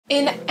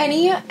In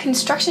any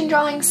construction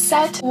drawing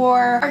set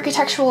or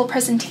architectural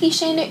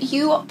presentation,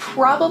 you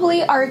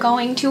probably are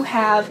going to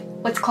have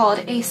what's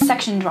called a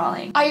section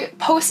drawing. I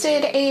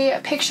posted a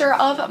picture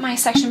of my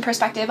section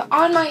perspective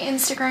on my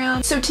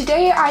Instagram. So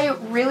today I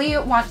really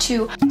want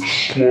to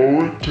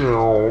slow it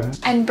down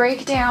and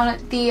break down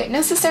the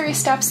necessary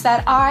steps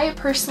that I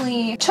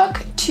personally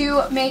took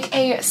to make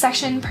a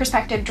section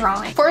perspective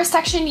drawing. For a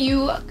section,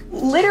 you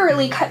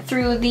literally cut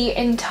through the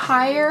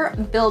entire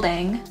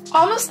building,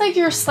 almost like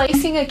you're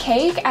slicing a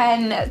cake,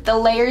 and the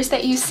layers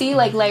that you see,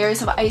 like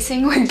layers of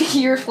icing, would be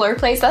your floor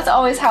plates. That's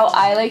always how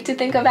I like to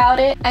think about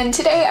it. And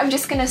today I'm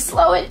just gonna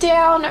slow it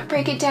down,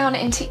 break it down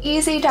into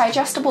easy,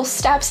 digestible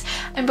steps,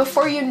 and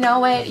before you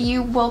know it,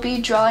 you will be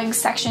drawing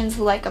sections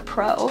like a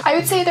pro. I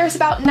would say there's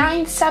about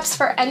 9 steps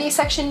for any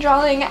section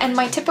drawing, and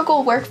my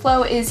typical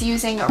workflow is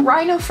using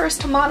Rhino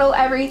first to model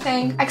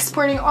everything,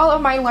 exporting all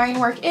of my line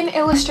work in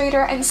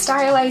Illustrator, and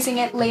stylizing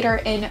it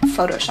later in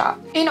Photoshop.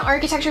 In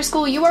architecture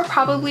school, you are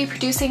probably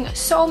producing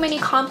so many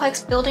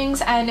complex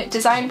buildings and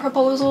design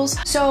proposals,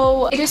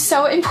 so it is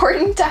so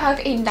important to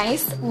have a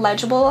nice,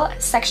 legible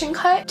section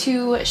cut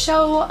to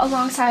show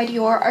alongside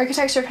your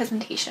architecture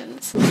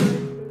presentations.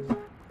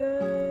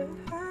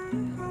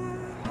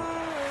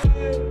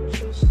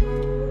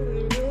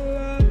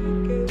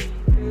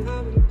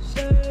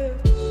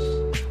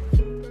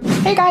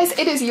 Hey guys,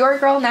 it is your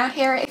girl Nat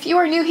here. If you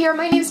are new here,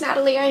 my name is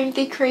Natalie. I am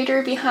the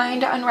creator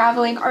behind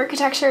Unraveling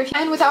Architecture,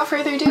 and without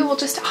further ado, we'll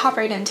just hop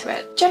right into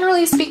it.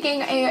 Generally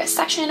speaking, a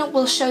section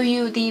will show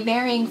you the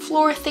varying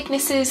floor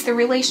thicknesses, the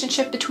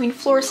relationship between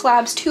floor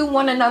slabs to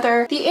one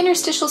another, the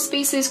interstitial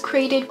spaces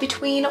created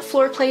between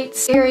floor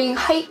plates, varying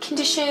height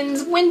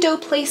conditions, window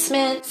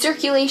placement,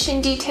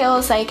 circulation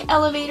details like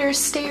elevators,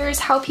 stairs,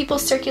 how people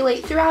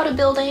circulate throughout a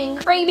building,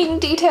 framing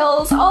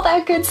details, all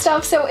that good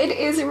stuff. So it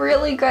is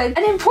really good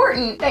and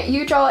important that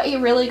you draw a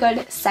really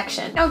good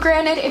section. Now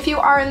granted, if you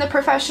are in the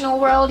professional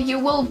world, you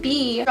will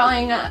be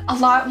drawing a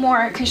lot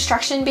more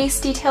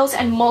construction-based details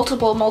and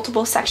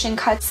multiple section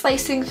cuts,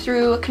 slicing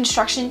through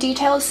construction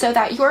details so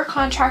that your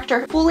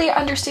contractor fully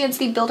understands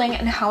the building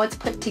and how it's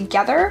put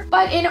together.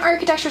 But in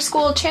architecture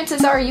school,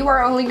 chances are you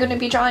are only going to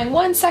be drawing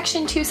 1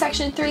 section, 2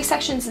 sections, 3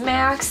 sections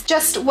max,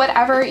 just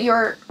whatever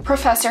your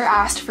professor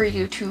asked for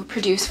you to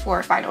produce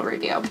for final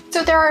review.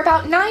 So there are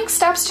about 9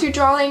 steps to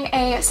drawing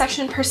a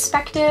section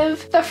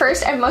perspective. The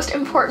first and most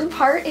important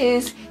part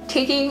is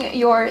taking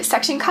your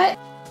section cut.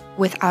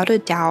 Without a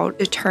doubt,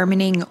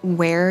 determining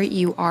where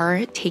you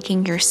are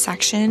taking your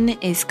section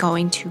is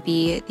going to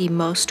be the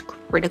most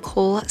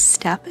critical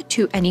step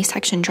to any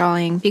section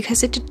drawing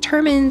because it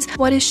determines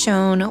what is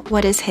shown,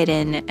 what is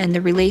hidden, and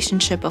the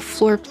relationship of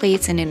floor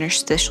plates and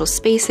interstitial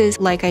spaces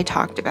like I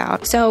talked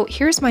about. So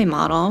here's my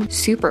model.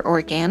 Super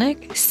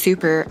organic,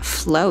 super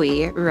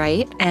flowy,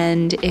 right?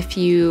 And if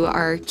you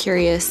are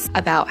curious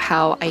about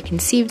how I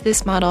conceived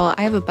this model,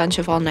 I have a bunch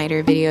of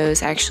all-nighter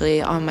videos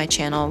actually on my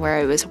channel where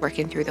I was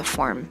working through the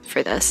form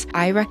for this.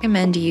 I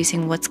recommend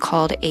using what's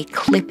called a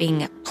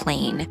clipping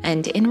plane.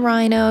 And in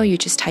Rhino, you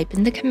just type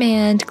in the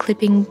command,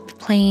 clipping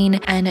plane,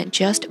 and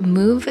just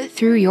move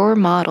through your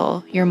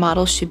model. Your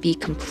model should be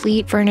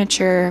complete.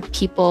 Furniture,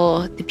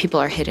 people, the people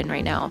are hidden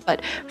right now,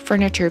 but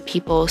furniture,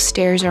 people,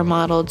 stairs are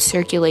modeled,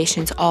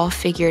 circulations all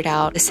figured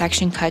out. The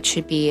section cut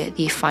should be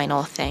the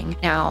final thing.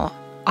 Now,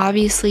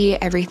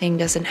 obviously, everything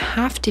doesn't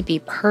have to be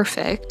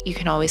perfect. You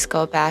can always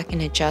go back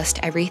and adjust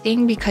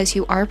everything because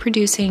you are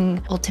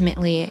producing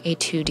ultimately a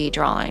 2D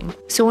drawing.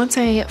 So once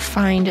I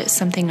find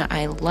something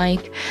I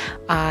like,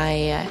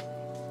 I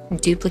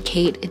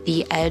duplicate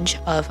the edge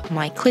of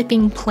my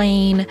clipping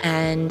plane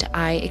and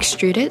I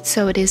extrude it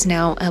so it is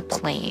now a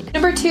plane.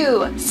 Number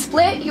 2,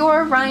 split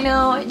your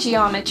Rhino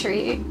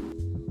geometry.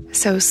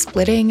 So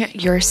splitting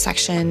your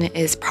section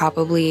is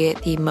probably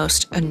the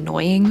most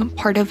annoying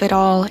part of it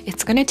all.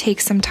 It's going to take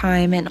some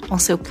time, and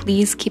also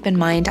please keep in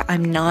mind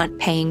I'm not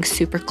paying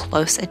super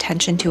close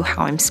attention to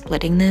how I'm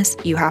splitting this.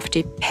 You have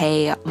to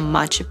pay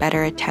much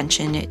better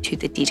attention to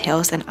the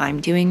details than I'm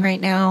doing right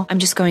now. I'm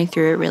just going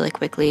through it really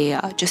quickly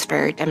just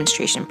for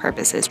demonstration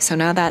purposes. So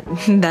now that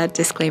that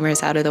disclaimer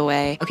is out of the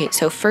way. Okay,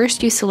 so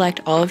first you select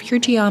all of your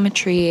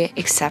geometry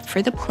except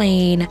for the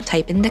plane,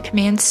 type in the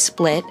command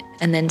split,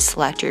 and then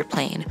select your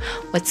plane.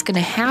 What's gonna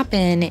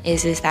happen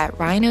is that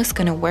Rhino's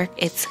gonna work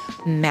its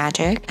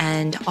magic,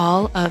 and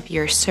all of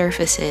your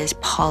surfaces,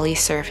 poly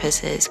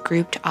surfaces,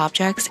 grouped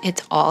objects,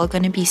 it's all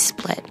gonna be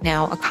split.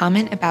 Now, a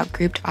comment about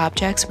grouped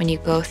objects: when you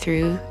go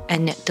through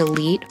and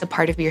delete the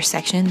part of your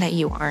section that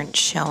you aren't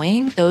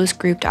showing, those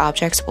grouped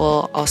objects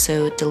will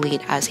also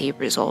delete as a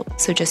result.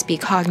 So just be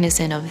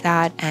cognizant of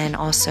that, and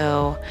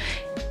also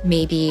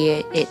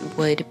maybe it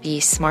would be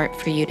smart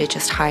for you to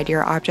just hide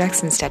your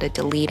objects instead of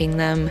deleting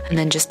them, and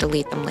then just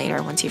delete them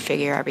later once you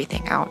figure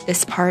everything out.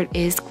 This part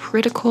is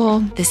critical.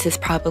 This is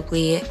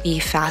probably the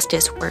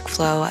fastest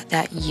workflow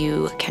that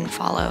you can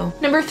follow.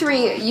 Number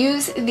 3,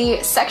 use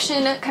the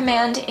section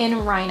command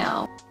in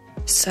Rhino.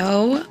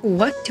 So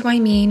what do I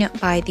mean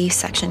by the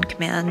section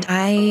command?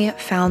 I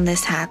found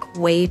this hack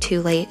way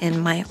too late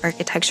in my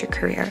architecture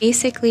career.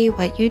 Basically,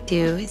 what you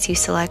do is you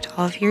select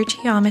all of your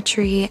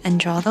geometry and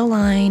draw the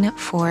line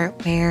for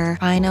where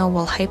Rhino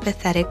will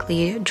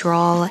hypothetically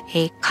draw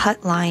a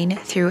cut line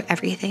through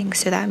everything.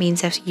 So that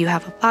means if you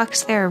have a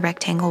box there, a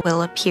rectangle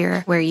will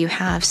appear. Where you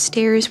have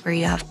stairs, where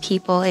you have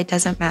people, it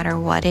doesn't matter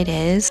what it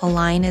is, a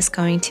line is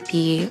going to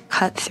be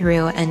cut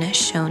through and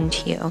shown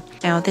to you.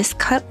 Now this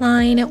cut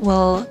line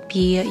will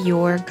be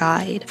your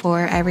guide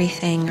for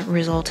everything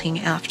resulting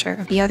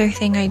after. The other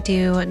thing I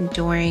do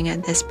during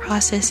this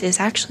process is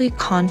actually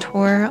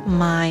contour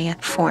my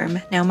form.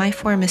 Now my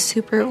form is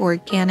super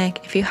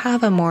organic. If you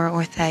have a more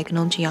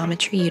orthogonal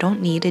geometry, you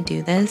don't need to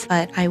do this,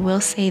 but I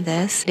will say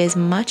this, it is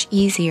much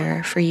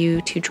easier for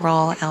you to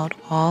draw out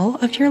all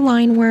of your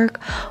line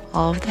work,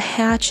 all of the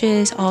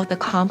hatches, all of the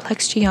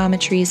complex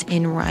geometries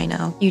in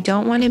Rhino. You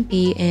don't want to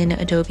be in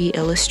Adobe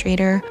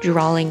Illustrator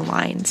drawing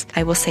lines.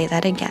 I will say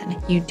that again.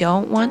 You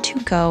don't want to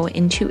go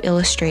into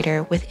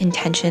Illustrator with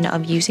intention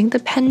of using the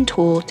pen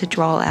tool to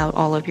draw out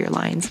all of your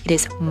lines. It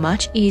is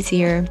much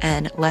easier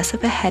and less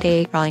of a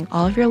headache drawing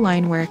all of your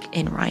line work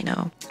in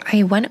Rhino.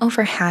 I went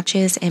over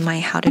hatches in my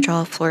how to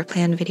draw a floor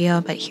plan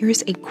video, but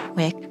here's a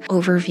quick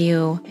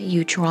overview.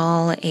 You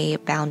draw a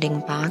bounding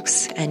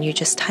box and you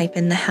just type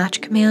in the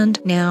hatch command.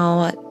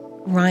 Now,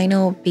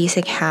 Rhino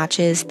basic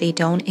hatches, they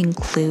don't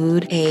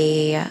include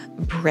a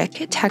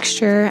brick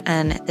texture,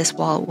 and this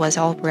wall was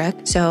all brick.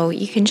 So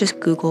you can just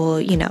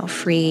Google,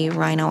 free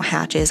Rhino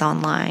hatches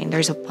online.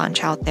 There's a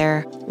bunch out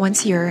there.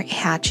 Once your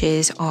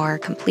hatches are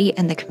complete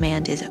and the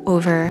command is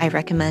over, I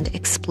recommend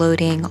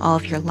exploding all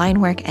of your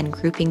line work and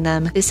grouping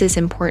them. This is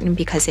important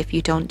because if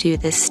you don't do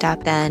this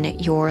step, then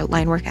your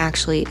line work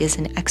actually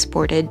isn't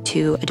exported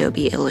to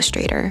Adobe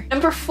Illustrator.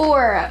 Number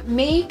 4,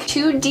 make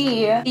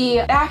 2D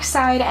the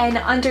backside and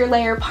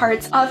underlayer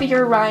parts of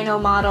your Rhino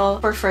model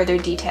for further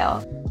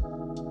detail.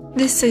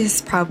 This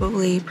is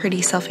probably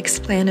pretty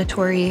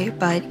self-explanatory,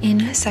 but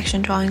in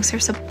section drawings,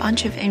 there's a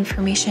bunch of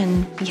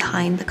information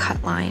behind the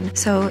cut line.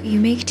 So you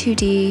make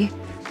 2D,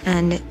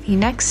 and the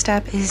next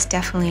step is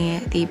definitely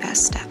the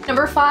best step.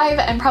 Number 5,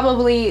 and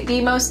probably the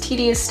most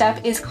tedious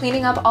step, is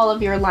cleaning up all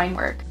of your line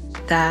work.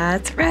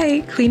 That's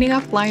right. Cleaning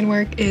up line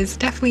work is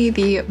definitely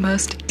the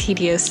most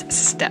tedious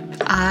step.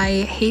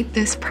 I hate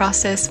this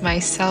process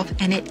myself,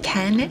 and it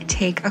can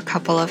take a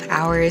couple of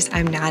hours.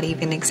 I'm not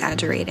even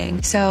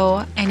exaggerating.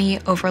 So any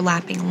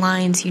overlapping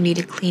lines you need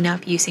to clean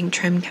up using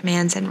trim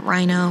commands in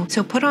Rhino.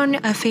 So put on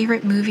a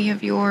favorite movie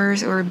of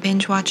yours or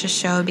binge watch a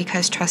show,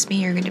 because trust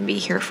me, you're going to be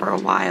here for a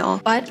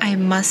while. But I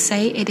must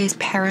say it is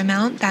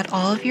paramount that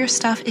all of your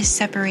stuff is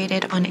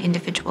separated on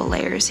individual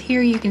layers.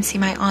 Here you can see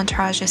my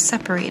entourage is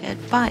separated,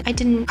 but I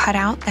didn't cut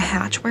out the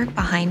hatch work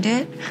behind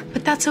it,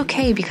 but that's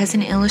okay because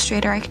in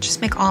Illustrator I could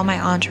just make all my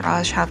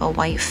entourage have a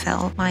white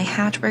fill. My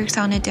hatch work's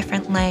on a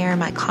different layer,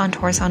 my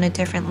contours on a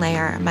different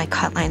layer, my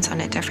cut lines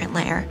on a different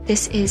layer.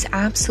 This is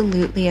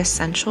absolutely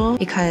essential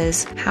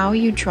because how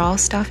you draw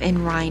stuff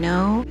in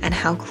Rhino and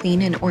how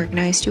clean and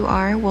organized you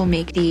are will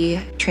make the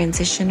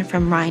transition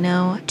from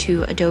Rhino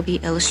to Adobe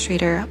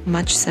Illustrator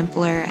much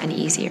simpler and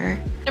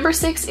easier. Number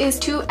 6 is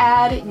to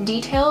add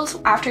details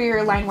after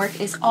your line work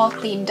is all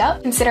cleaned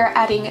up. Consider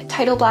adding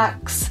title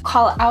blocks,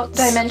 call out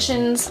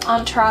dimensions,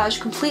 entourage,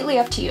 completely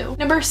up to you.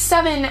 Number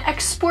 7,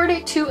 export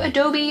it to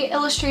Adobe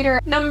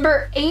Illustrator.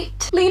 Number 8,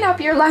 clean up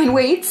your line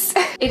weights.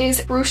 It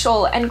is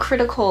crucial and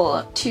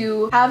critical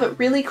to have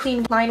really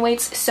clean line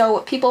weights so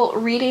people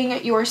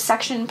reading your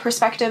section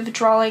perspective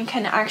drawing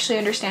can actually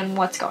understand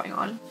what's going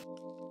on.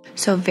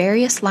 So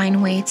various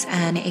line weights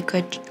and a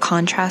good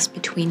contrast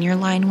between your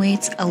line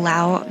weights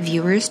allow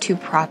viewers to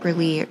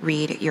properly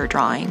read your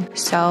drawing.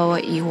 So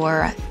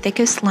your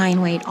thickest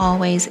line weight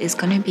always is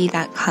going to be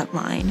that cut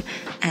line.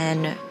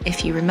 And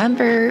if you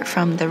remember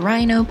from the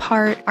Rhino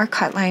part, our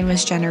cut line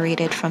was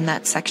generated from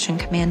that section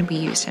command we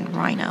used in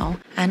Rhino.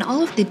 And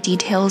all of the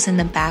details in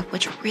the back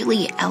which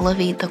really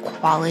elevate the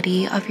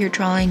quality of your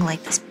drawing,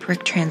 like this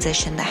brick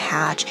transition, the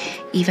hatch,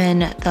 even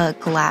the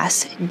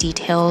glass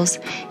details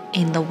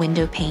in the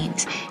window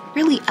panes,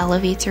 really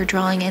elevates your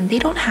drawing, and they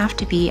don't have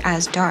to be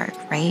as dark,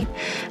 right?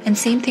 And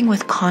same thing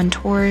with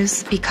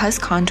contours. Because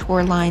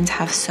contour lines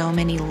have so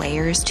many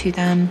layers to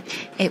them,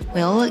 it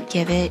will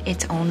give it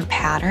its own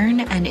pattern,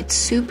 and it's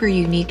super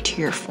unique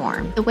to your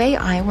form. The way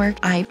I work,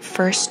 I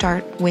first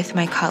start with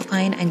my cut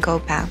line and go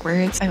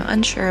backwards. I'm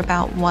unsure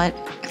about what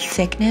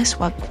thickness,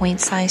 what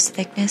point size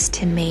thickness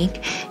to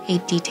make a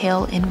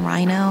detail in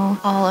Rhino.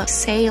 I'll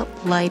say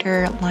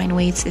lighter line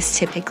weights is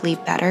typically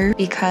better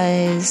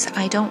because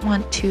I don't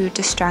want to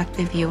distract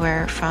the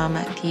viewer from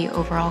the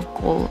overall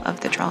goal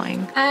of the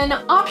drawing. An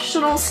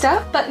optional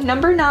step, but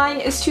number 9,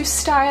 is to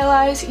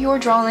stylize your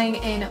drawing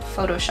in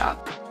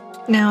Photoshop.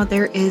 Now,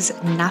 there is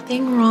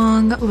nothing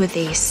wrong with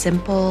a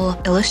simple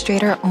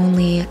Illustrator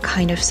only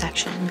kind of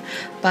section,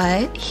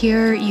 But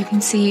here you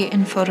can see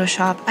in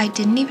Photoshop, I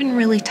didn't even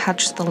really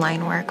touch the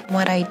line work.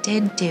 What I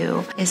did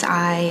do is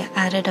I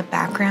added a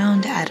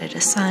background, added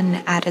a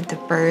sun, added the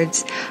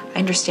birds. I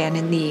understand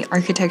in the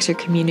architecture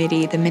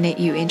community, the minute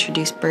you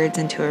introduce birds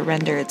into a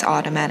render, it's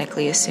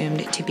automatically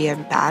assumed to be a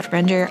bad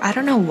render. I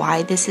don't know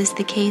why this is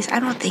the case. I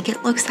don't think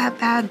it looks that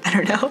bad. I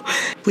don't know.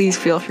 Please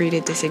feel free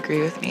to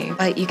disagree with me.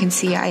 But you can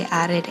see I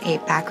added a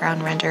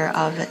background render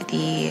of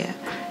the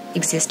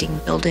existing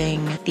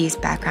building. These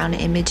background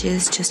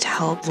images just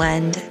help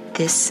blend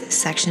this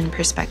section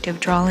perspective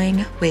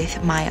drawing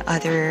with my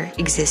other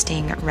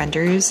existing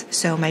renders,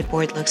 so my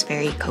board looks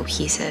very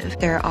cohesive.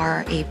 There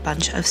are a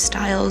bunch of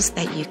styles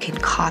that you can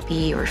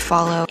copy or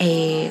follow.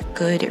 A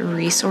good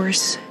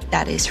resource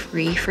that is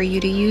free for you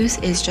to use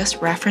is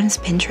just reference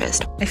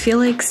Pinterest. I feel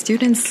like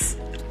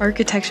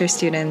architecture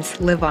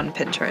students live on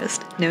Pinterest.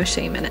 No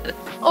shame in it.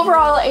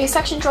 Overall, a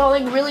section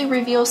drawing really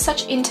reveals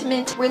such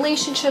intimate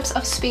relationships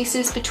of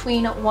spaces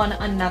between one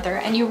another,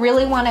 and you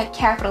really want to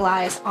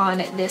capitalize on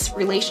this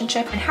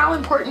relationship and how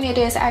important it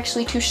is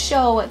actually to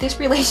show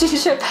this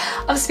relationship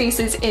of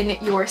spaces in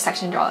your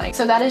section drawing.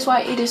 So that is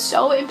why it is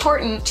so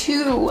important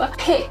to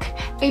pick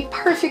a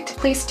perfect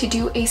place to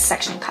do a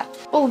section cut.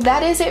 Well,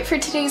 that is it for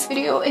today's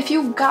video. If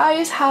you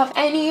guys have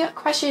any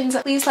questions,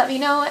 please let me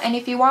know. And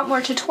if you want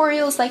more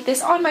tutorials like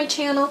this on my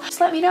channel, just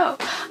let me know.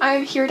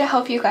 I'm here to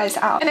help you guys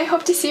out. And I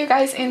hope to see you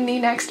guys in the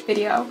next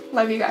video.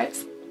 Love you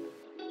guys.